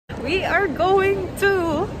We are going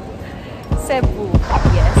to Cebu.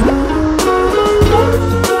 Yes.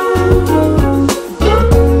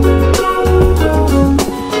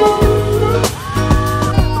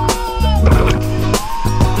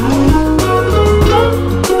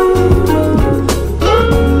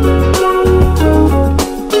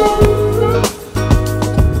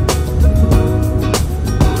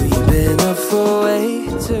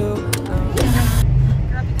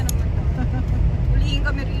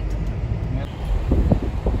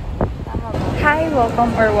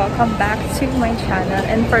 Welcome back to my channel,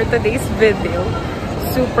 and for today's video,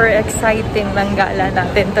 super exciting ng gala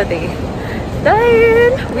natin today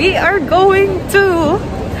dahil we are going to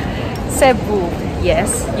Cebu.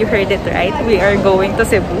 Yes, you heard it right, we are going to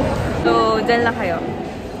Cebu. So dyan lang kayo,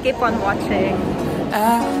 keep on watching.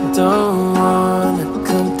 I don't wanna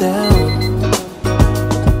come down,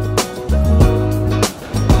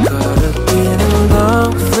 caught up in a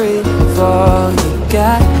long free fall, you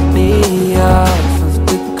got me off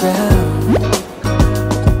ground.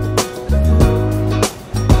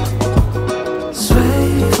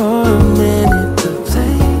 Sway for a minute, the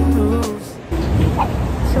plane moves.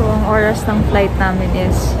 So ang oras ng flight namin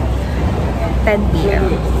is 10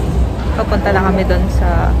 PM. Papunta lang kami doon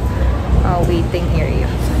sa waiting area.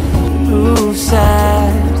 Move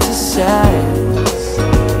side to side.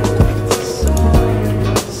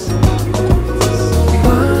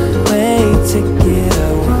 One way ticket, I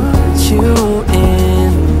want you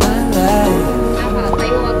in.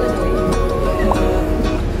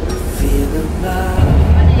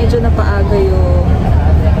 Medyo napaaga yung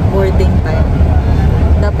boarding time.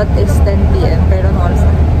 Dapat is 10 PM pero no oras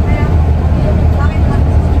na?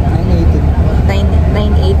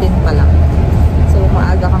 9:18 pa lang. So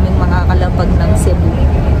maaga kaming makakalapag ng Cebu.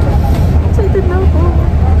 Excited na ako.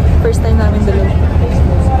 First time namin dalawa.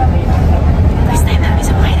 First time namin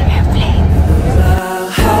sa mga ng airplane.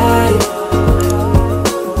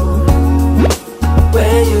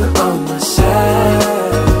 Where you on my side,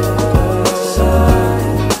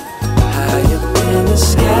 high up in the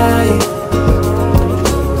sky,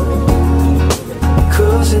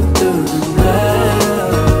 cruising through the night.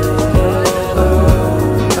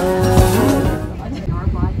 On your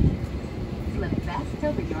body, slip fast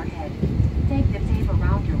over your head. Take the tape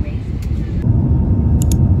around your waist.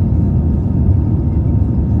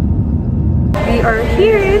 We are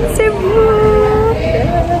here in Cebu.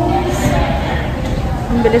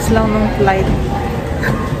 Ang bilis lang ng flight.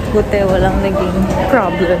 Buti walang naging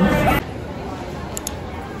problem.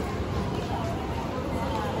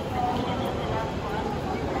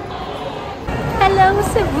 Hello,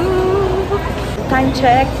 Cebu! Time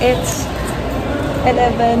check, it's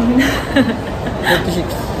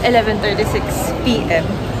 11:36 PM.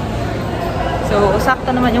 So,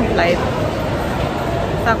 sakto naman yung flight.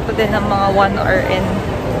 Sakto din ng mga 1 hour and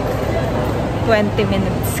 20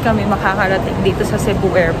 minutes kami makakarating dito sa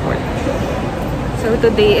Cebu Airport. So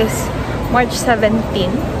today is March 17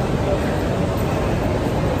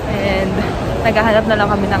 and naghahanap na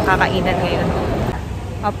lang kami ng kakainan ngayon.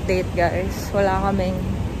 Update guys, wala kaming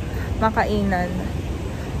makainan.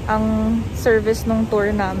 Ang service ng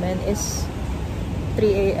tour namin is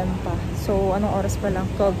 3 AM pa. So anong oras pa lang?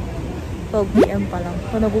 12 PM pa lang.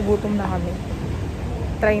 So nagugutom na kami.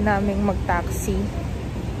 Try naming mag-taxi.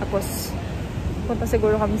 Tapos punta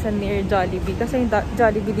siguro kami sa near Jollibee kasi yung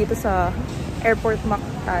Jollibee dito sa Airport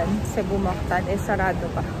Mactan, Cebu Mactan is sarado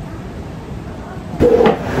pa.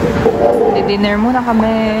 Dinner muna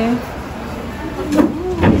kami.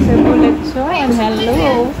 Cebu lechon,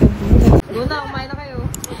 hello. Doon na, kumain na kayo.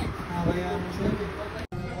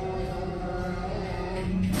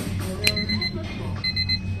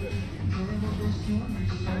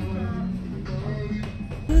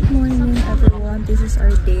 Good morning everyone, this is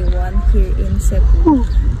our day 1 here in Cebu.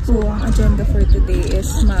 So ang agenda for today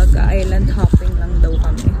is mag-island hopping lang daw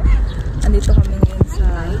kami. Andito kami ngayon sa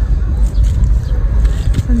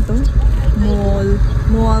saan to?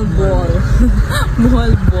 Moalboal.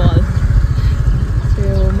 Moalboal. So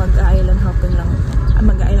mag-island hopping lang.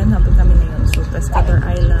 Mag-island hopping kami ngayon. So Pescador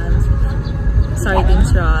Island,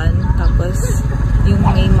 Sardines Run, tapos yung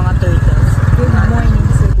may mga turtles. Good morning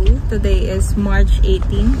Cebu. Today is March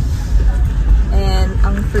 18 and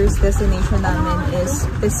ang first destination namin is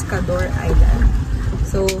Pescador Island.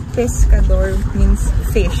 So Pescador means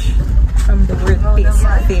fish from the word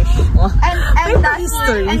fish. Oh. And that's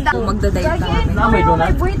history. So magdadive na kami. Sama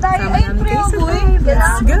namin kayo sa dive.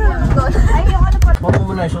 Let's go! Huwag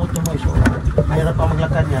mo muna isuot mo isuot. Mahirap pa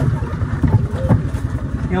maglakad yan.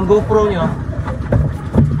 Yung GoPro nyo.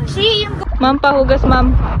 Ma'am, pahugas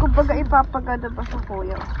ma'am. Kumbaga ipapagada pa sa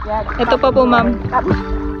kuya. Ito pa po ma'am.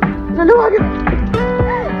 Naluwag!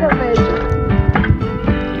 Na medyo.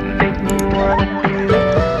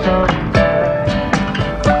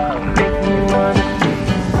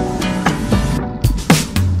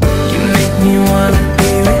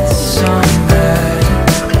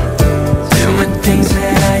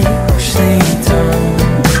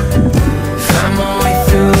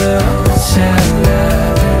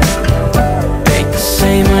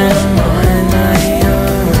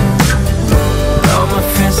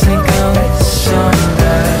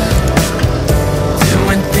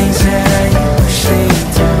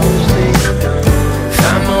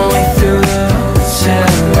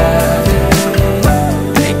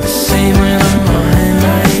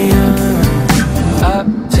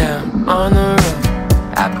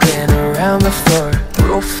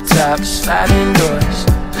 Sliding doors,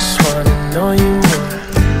 just wanna know you more.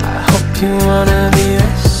 I hope you wanna be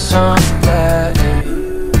with somebody,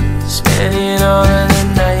 spending all of the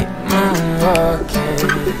night moonwalking,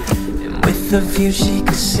 and with the view she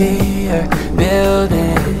could see her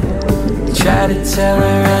building. Try to tell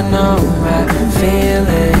her I know I feel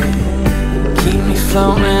it. Keep me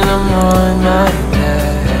floating, I'm on my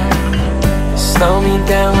back. Slow me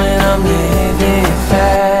down when I'm living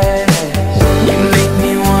fast. You make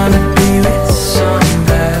me wanna be with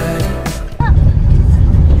somebody.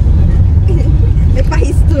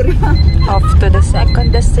 Off to the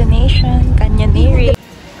second destination, canyoneering.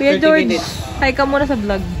 Kuya George, hi ka muna sa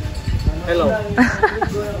vlog. Hello.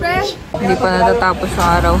 Hindi pa natatapos yung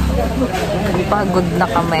araw. Pagod na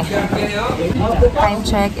kami. Time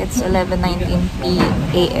check, it's 11:19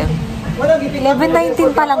 p.m.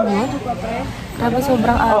 11:19 pa lang yun? Grabe,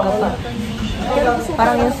 sobrang aga pa.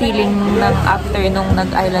 Parang yung feeling ng after nung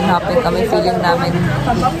nag-island hopping kami, feeling namin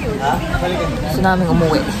gusto namin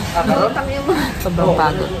umuwi. Sobrang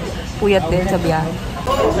pagod. Puyat din sa biyahe.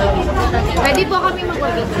 Pwede po kami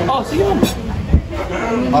mag-video. Oh, sige.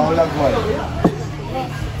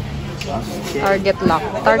 Target lock.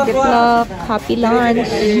 Target lock. Happy lunch.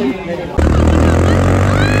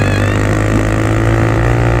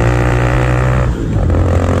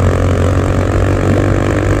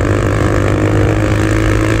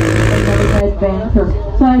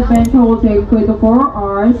 So adventure will take 3 to 4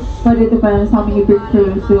 hours, but it depends how many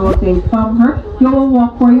pictures you will take from her. You will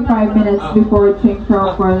walk 45 minutes before reaching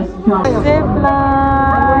from first jump.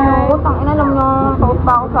 Zipline!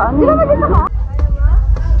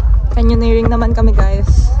 Canyoneering naman kami,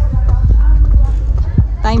 guys.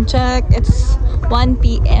 Time check, it's 1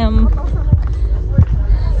 p.m.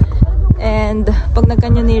 And pag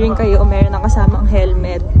nag-canyoneering kayo, meron na kasamang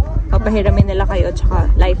helmet. Papahiramin nila kayo, tsaka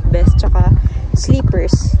life vest, tsaka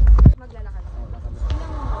sleepers.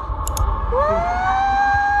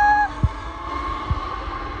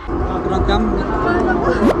 Front cam?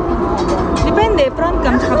 Depende, front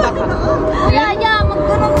cam, tsaka back cam. Yeah,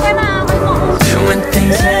 magkaroon ka na. Doing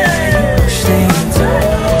things that I usually do.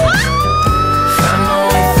 Find my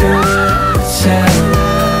way through the cell.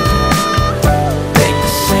 Take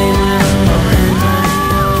the same when I'm on my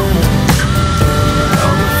own.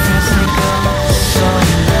 All my friends think I'm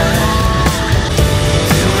somebody.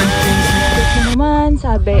 Doing things that Ito naman,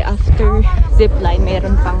 sabi, after zipline,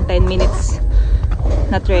 meron pang 10 minutes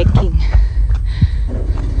na trekking.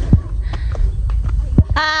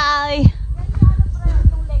 Hi!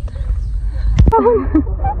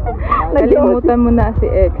 Nalimutan mo na si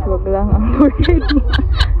X, wag lang ang tour guide mo.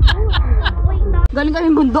 Galing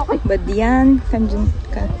kami bundok eh. Badian,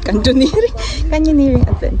 canyoneering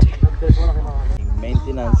adventure.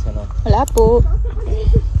 Maintenance, ano? Wala po.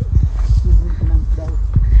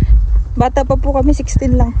 Bata pa po kami,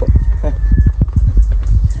 16 lang po.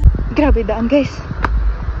 Grabe daan, guys.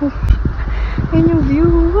 Oh, yan yung view.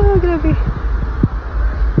 Wow, grabe.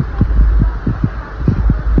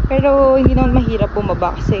 Pero hindi naman mahirap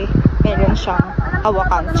bumaba kasi meron siyang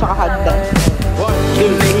hawakan tsaka hagdan. 1,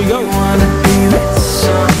 2, 3, go!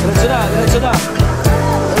 Diretso na, diretso na!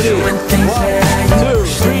 Ready? 1, 2,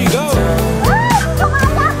 3, go!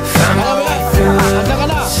 Ano ba? Handa ka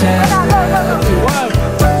na! 1,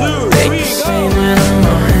 2, 3, go!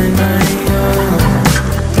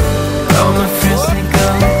 all my friends think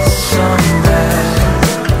I'm somebody.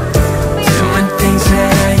 Doing things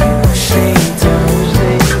that I usually don't.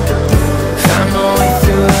 Find my way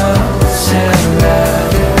through a hotel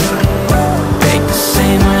lobby. Make the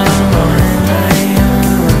same when I'm on my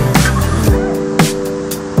own.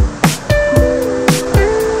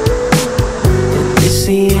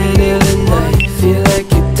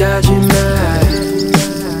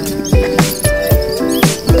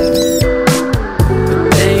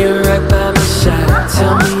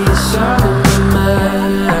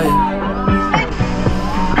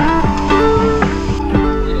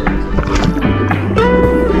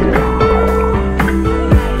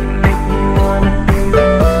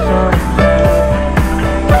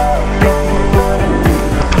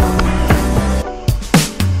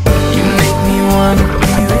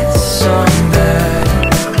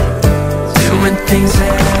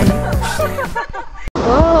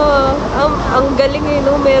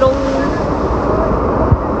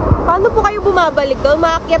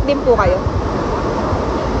 Aakyat din po kayo.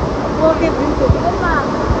 Aakyat din po.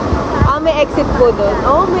 Ah, may exit po doon.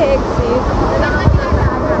 Oh, may exit.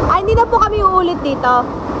 Ah, hindi na po kami uulit dito.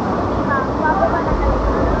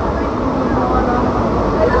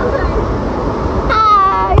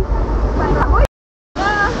 Hi!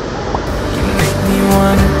 You make me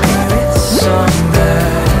wanna be with somebody,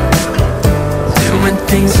 doing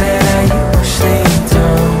things that I usually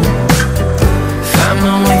don't. Find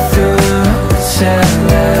my way through the hotel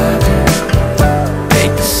lobby,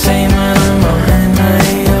 make the same when I'm on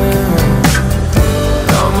my own.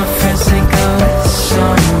 All my friends think I'm with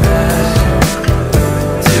somebody,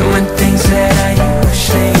 doing things that I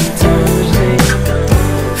usually don't.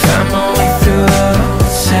 Find my way through the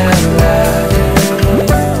hotel lobby,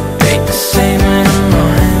 make the same when I'm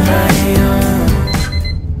on my own.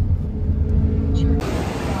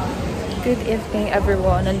 Good evening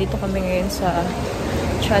everyone. Nandito kami ngayon sa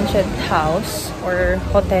transient house or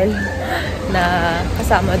hotel na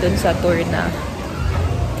kasama dun sa tour na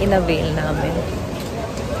in-avail namin.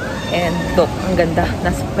 And look, ang ganda.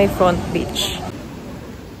 May front beach.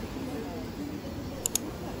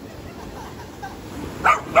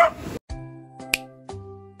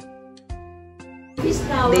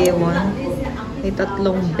 Day 1. May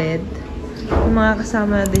 3 bed. Yung mga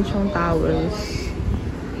kasama na din siyang towels.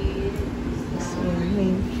 So,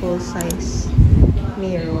 may full-size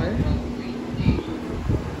mirror.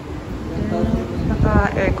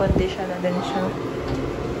 Naka-air condition na din siya.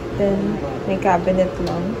 Then, may cabinet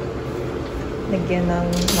lang. Nagyan ng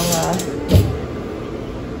mga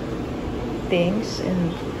things. And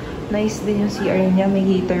nice din yung CR niya. May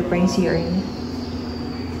heater pa yung CR niya.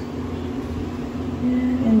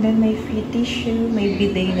 And then, may free tissue. May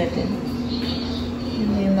bidet na din. And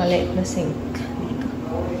may maliit na sink dito.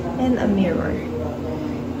 And a mirror.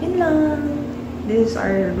 Yun lang. This is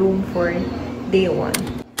our room for day 1.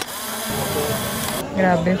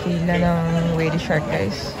 Grabe, fila ng whale shark,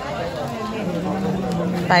 guys.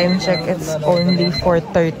 Time check, it's only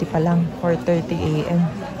 4:30 pa lang. 4:30 AM.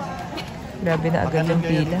 Grabe na agad yung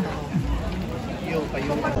pila.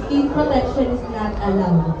 Skin protection is not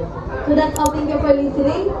allowed. So that's all. Thank you for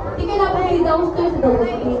listening. You can have a downstairs in the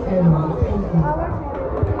waiting area. Thank you.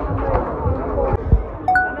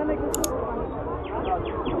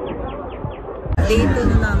 Day 2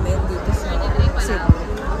 na namin dito sa Cebu.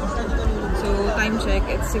 So, time check,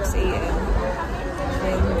 it's 6 AM.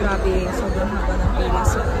 And grabe, sobrang haba ng pila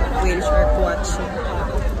sa whale shark watching.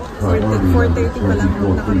 4:30 pa lang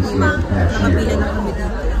nakapila na kami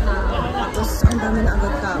dito. Tapos, ang dami na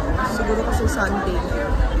agad tao. Siguro kasi Sunday.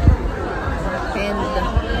 And,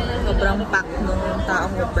 sobrang packed nung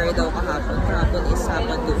taong repair daw kahapon. Kahapon is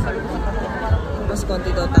Sabado. Tapos,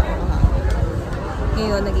 konti daw tao kahapon.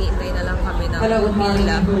 Ngayon, nag-iintay na lang kami ng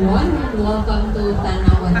pila. Welcome to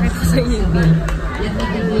Tanawan. Bakit ko sa inyo? Let me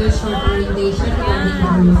give you a short orientation.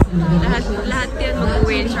 Lahat yan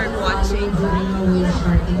mag-whale shark watching. Whale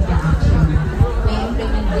shark interaction. May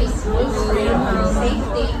implement these rules for your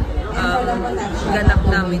safety and for the protection ganap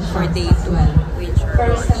namin for day 2 whale shark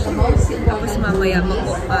watching. Tapos mamaya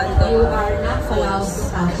mag-upando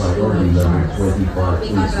phones.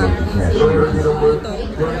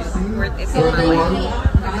 Worth it yung mamaya.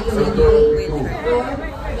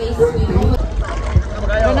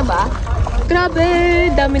 Ano na ba? Grabe!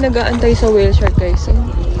 Dami nag-aantay sa whale shark, guys.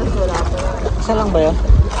 Isa lang ba yun?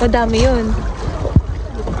 Madami yun.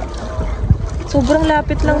 Sobrang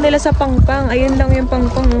lapit lang nila sa pangpang. Ayun lang yung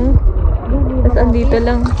pangpang, oh. Tapos andito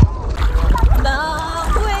lang. The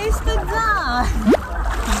ways to die!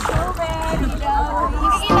 So ready,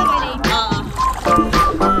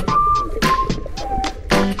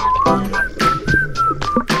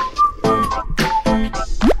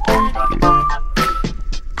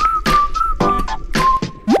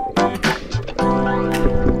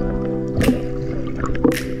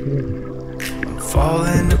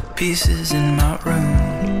 Falling to pieces in my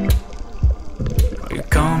room. You're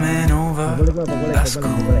coming over, that's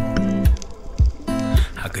cool.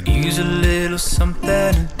 I could use a little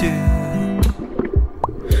something to do.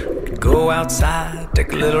 We could go outside,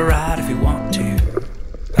 take a little ride if you want to.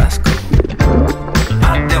 That's cool.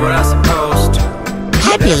 I did what I was supposed to.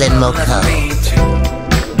 Happy Moco.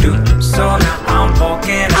 So now I'm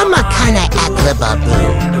walking. I'm a kinda aclibabu.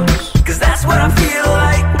 Cause that's what I feel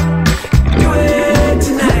like. Do it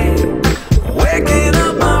tonight. Waking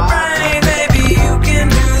up my brain, maybe you can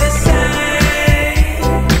do the same.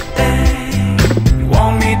 You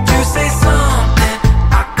want me to say something?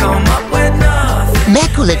 I come up with nothing.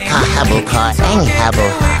 Makulit ka Habal-Habal ang Habal.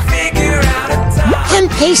 Figure out a time.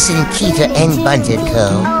 Temptation kita and bandit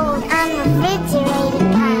ko. Oh, I'm a refrigerator.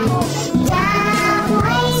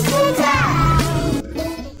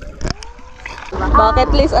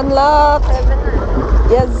 Bucket list unlocked!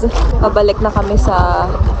 Yes! Pabalik na kami sa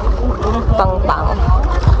Pangpang.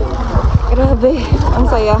 Grabe, ang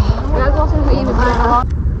saya.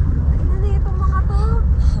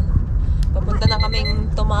 Papunta na kaming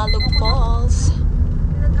Tumalog Falls.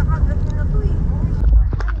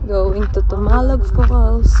 Going to Tumalog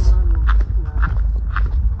Falls.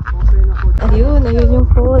 Ayun yung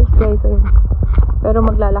falls guys. Ayun. Pero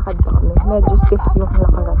maglalakad pa kami. Medyo stiff yung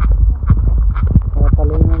lakaran.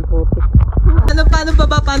 Palayin ng putik. Paano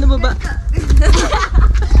baba?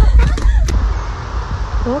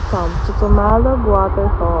 Welcome to Tumalog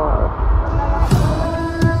Waterfall.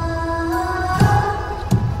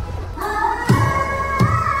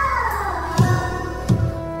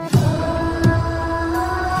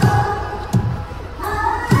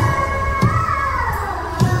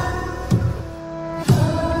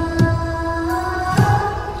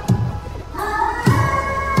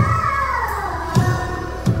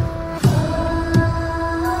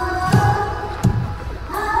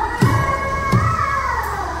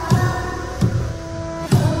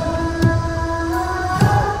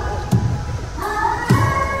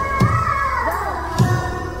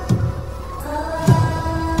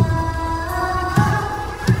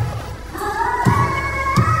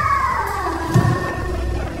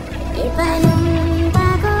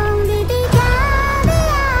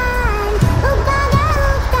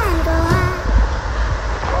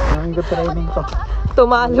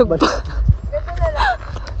 Tumalog pa.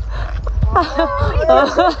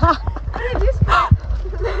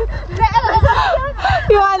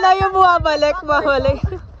 Yung ano yung bumabalik.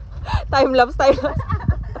 Time-lapse.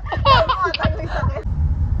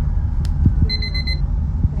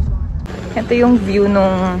 Ito yung view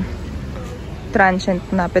nung transient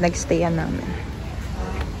na pinagstayan namin.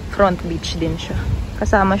 Front beach din siya.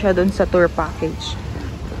 Kasama siya dun sa tour package.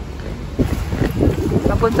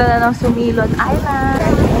 Papunta na ng Sumilon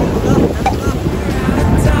Island.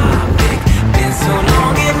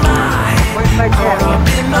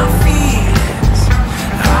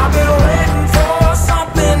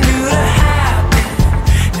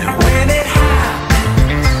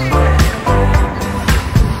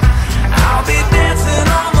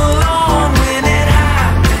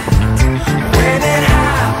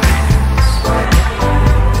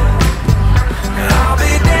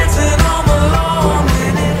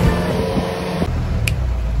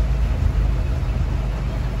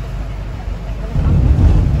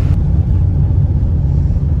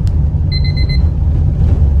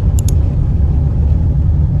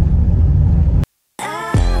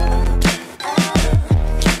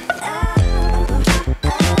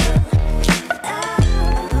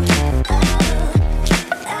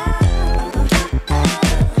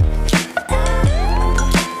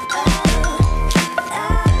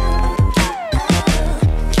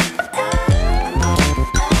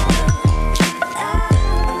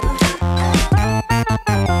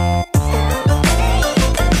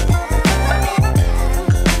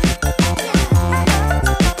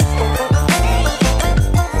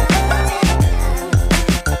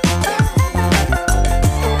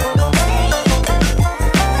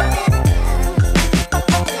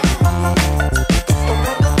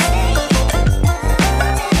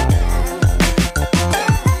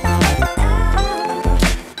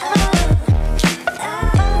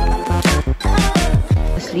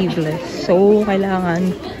 So,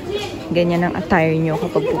 kailangan ganyan ang attire nyo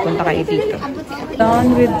kapag pupunta kayo dito.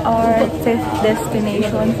 Done with our 5th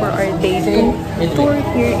destination for our day 2 tour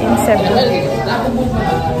here in Cebu.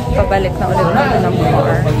 Pabalik na ulit natin ng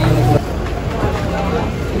bar.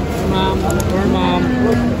 Ma'am.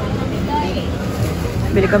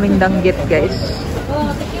 Bili kaming danggit, guys.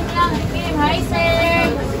 Hi,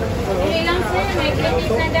 sir. Bili lang, sir. May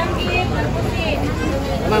kritis na danggit.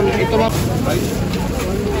 Ma'am, ito ma'am.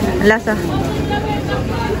 Lasa.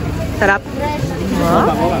 Sarap.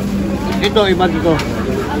 Wow. Ito, iba dito.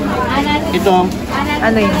 Ito,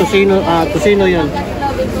 Ano yun? Tosino yun.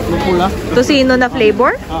 Pula. Tosino na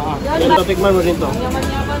flavor? Ito, tikman mo dito.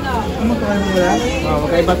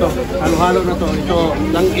 Magkaiba to. Halo-halo na to.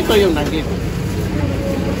 Ito yung danggit.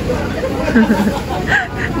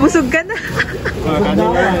 Busog ka na.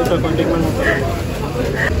 Kanina na ito, tikman mo to.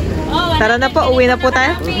 Tara na po, uwi na po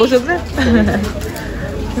tayo. Busog na.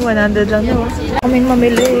 100 lang yun. Kaming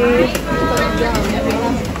mamili.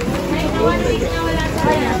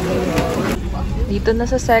 Dito na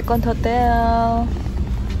sa second hotel.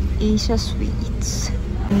 Asia Suites.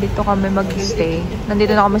 Nandito kami mag-stay.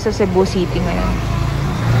 Nandito na kami sa Cebu City ngayon.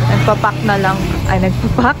 Nagpapak na lang. Ay,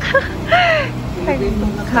 nagpapak.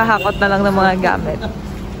 Hahakot na lang ng mga gamit.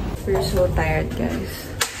 We're so tired,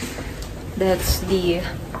 guys. that's the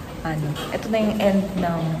ito na yung end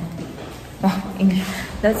ng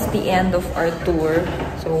that's the end of our tour.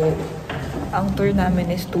 So ang tour namin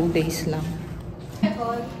is 2 days lang.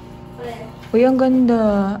 Uy, ang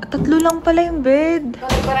ganda. 3 lang pala yung bed.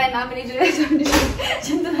 Para namin ni Julia.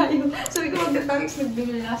 Diyan na tayo. Sabi ko magka-tax,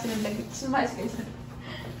 nagbigil na kasi ng lagit. Sumayos kayo sa...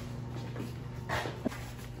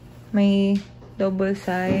 May double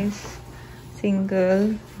size,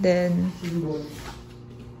 single, then 2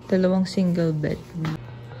 single bed.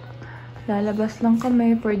 Lalabas lang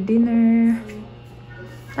kami for dinner.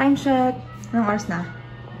 Time check. Anong oras na?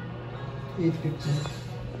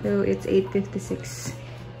 8:50. So, it's 8:56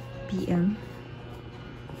 PM.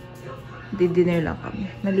 Di-dinner lang kami.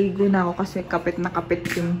 Naligo na ako kasi kapit na kapit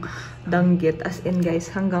yung danggit. As in,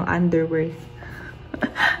 guys, hanggang underwear.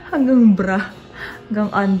 Hanggang bra.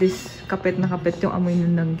 Hanggang undies. Kapit na kapit yung amoy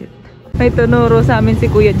ng danggit. May tunuro sa amin si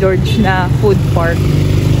Kuya George na food park.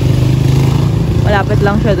 Malapit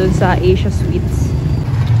lang siya dun sa Asia Sweets.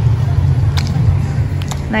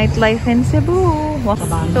 Nightlife in Cebu.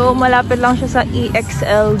 So, malapit lang siya sa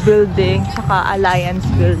EXL building, saka Alliance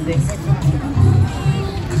building.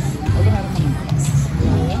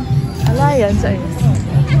 Alliance, ayun.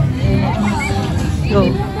 Go.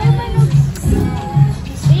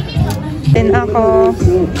 Then ako,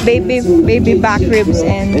 baby back ribs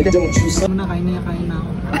and... Kain na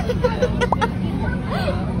ako.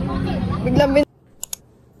 Biglang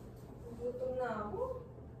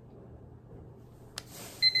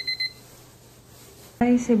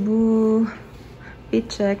Hi, Cebu.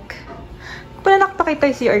 I-check. Pala nakapakita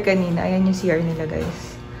yung CR kanina. Ayan yung CR nila,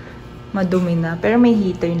 guys. Madumi na. Pero may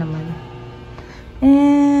heater naman.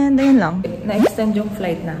 And, ayun lang. Na-extend yung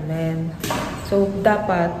flight namin. So,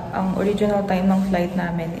 dapat, ang original time ng flight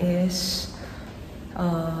namin is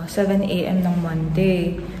 7 AM ng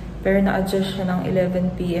Monday. Pero na-adjust siya ng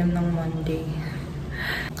 11 PM ng Monday.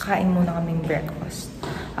 Kain muna kaming breakfast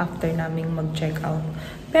after naming mag-check out.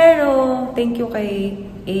 Pero, thank you kay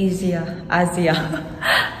Asia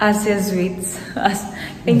Sweets.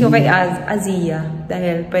 Thank you kay Azia.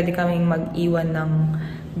 Dahil pwede kaming mag-iwan ng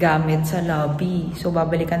gamit sa lobby. So,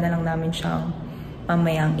 babalikan na lang namin siyang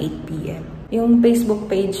mamayang 8 PM. Yung Facebook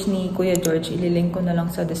page ni Kuya George, ililink ko na lang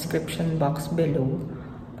sa description box below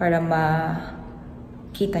para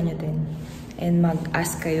makita nyo din. And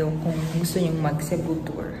mag-ask kayo kung gusto nyo mag-Cebu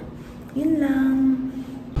tour. Yun lang.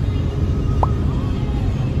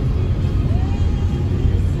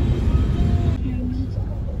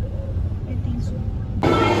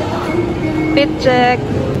 Fit check.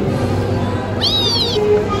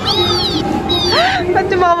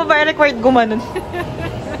 Ba't yung mga babae required gumanon?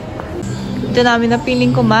 Ito namin na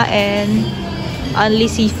piling kumain.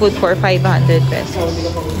 Only seafood for 500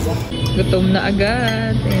 pesos. Gutom na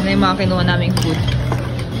agad. Ayan na yung mga kinuha naming food.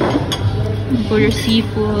 For your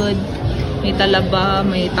seafood. May talaba,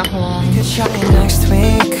 may tahong. Next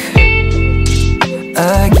week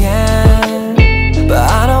again, but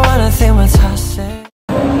I don't wanna think what's happening.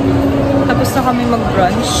 Tapos na kami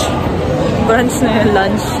mag-brunch. Brunch na yung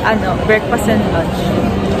lunch. Breakfast and lunch.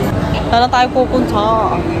 Saan na tayo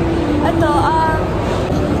pupunta? Ito,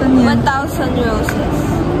 1,000 roses.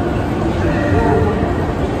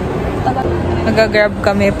 Nag-grab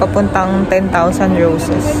kami papuntang 10,000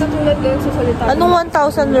 roses. Anong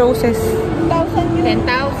 1,000 roses? 10,000.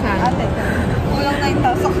 Walang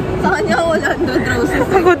 9,000. Sa kanya, 100 roses.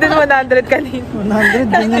 Ako din 100 kanina. 100?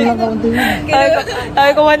 Ganyan lang kaunti yun.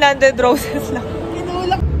 Sabi ko 100 roses lang.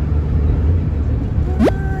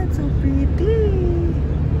 It's so pretty.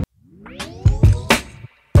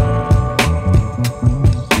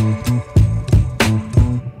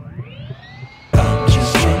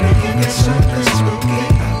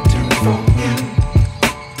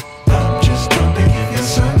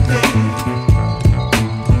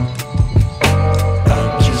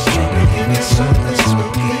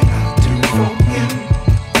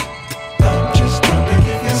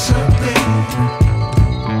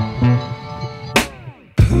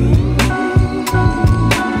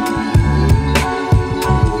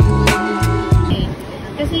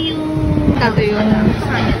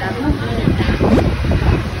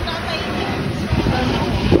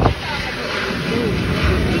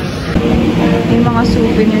 Yung mga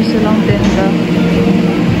souvenirs silang tinda.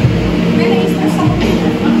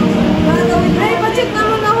 Ay, pa-check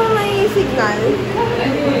naman ako may signal.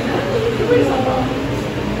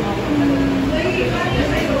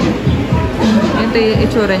 Ito yung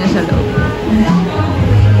itsura niya sa loob.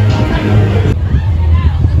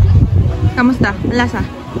 Kamusta? Malasa?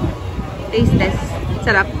 Taste test.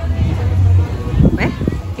 Sarap.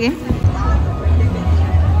 Sige.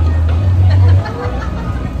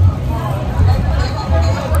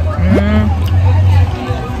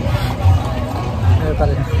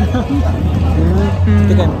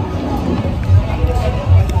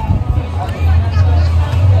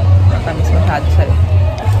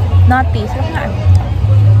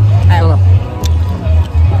 Ayun.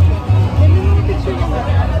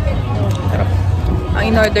 Ang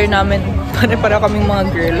in-order namin, para kaming mga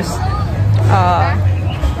girls.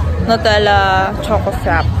 Nutella Choco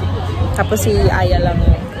Frap. Tapos si Aya lang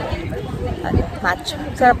yung match.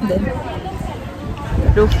 Sarap din.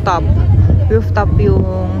 Rooftop. Rooftop yung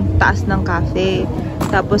taas ng cafe.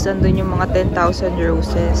 Tapos andun yung mga 10,000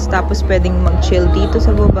 roses. Tapos pwedeng mag-chill dito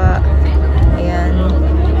sa baba. Ayan.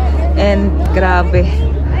 And grabe.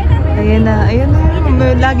 Ayan na. Ayan na.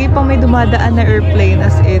 Lagi pang may dumadaan na airplane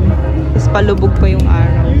as in. Is palubog pa yung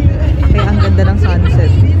araw. Kaya ang ganda ng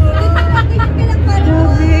sunset. Grabe.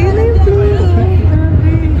 Ayan na yung plane.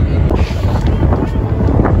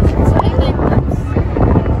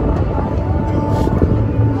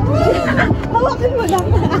 Hawakan mo lang.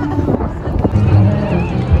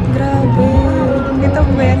 Grabe. Ito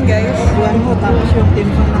ba yan, guys? Buwan mo, tapos yung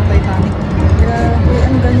team song ng Titanic. Grabe,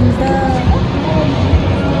 ang ganda.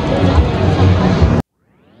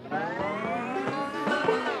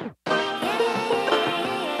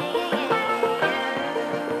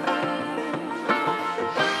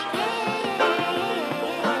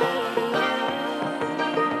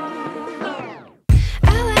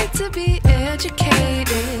 I like to be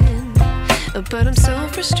educated, but I'm so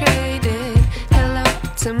frustrated. Hello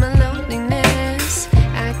to my loneliness.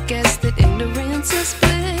 I guess that ignorance is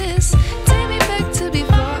bliss. Take me back to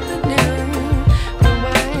before I knew.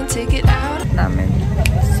 Rewind, take it out. Namin.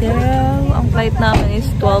 So, ang flight namin is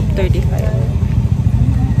 12:35.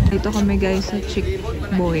 Dito kami guys sa Chick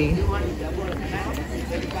Boy.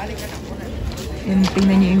 And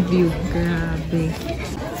tingnan niyo yung view. Grabe.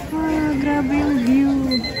 Grabe yung view.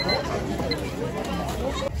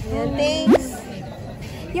 Thanks.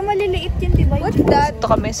 Yung maliliit yun, diba? What's that? Ito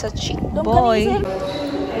kami sa Chick Boy.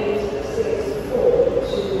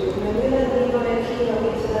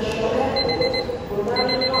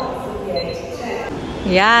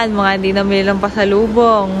 Yan, mga hindi na may lang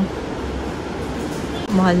pasalubong.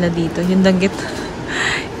 Mahal na dito. Yung danggit.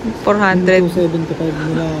 400. 275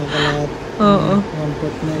 nila kalat. Oo.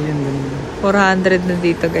 1 na yun. 400 na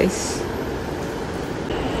dito, guys.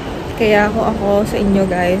 Kaya ako sa inyo,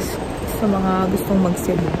 guys, sa mga gustong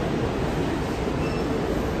mag-Cebu,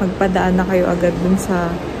 magpadaan na kayo agad dun sa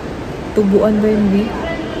Tubuan ba yun, Bi?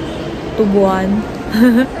 Tubuan.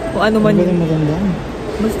 Kung ano man yun.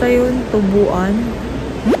 Basta yun, Tubuan.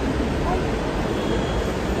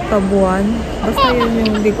 Tabuan. Basta yun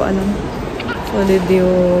yung hindi ko alam. Solid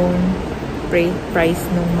yung price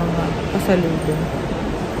ng mga pasalubong.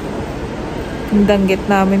 Yung danggit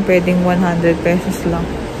namin pwedeng 100 pesos lang.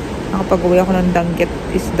 Nakapag-uwi ako ng danggit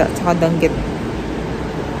isda tsaka danggit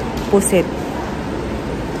pusit.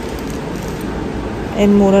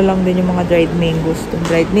 And mura lang din yung mga dried mangoes. Yung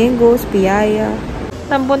dried mangoes, piyaya.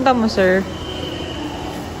 Saan punta mo, sir?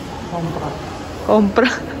 Kompra. Kompra.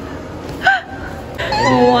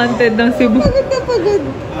 Wanted ng Cebu. Pagod na pagod.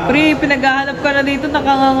 Pre, pinaghahanap ka na dito,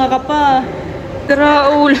 nakanganga ka pa.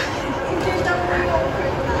 Traul.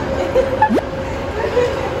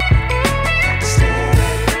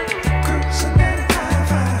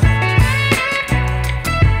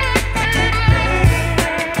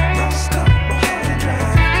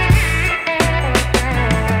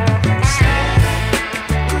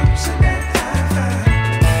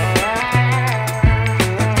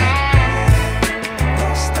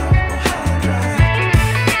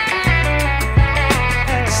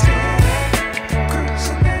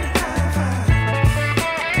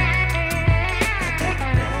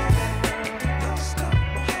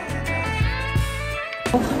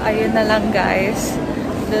 Ayun na lang guys.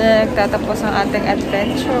 Doon na nagtatapos ang ating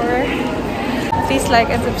adventure. Please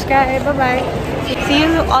like and subscribe. Bye-bye. See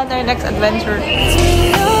you on our next adventure.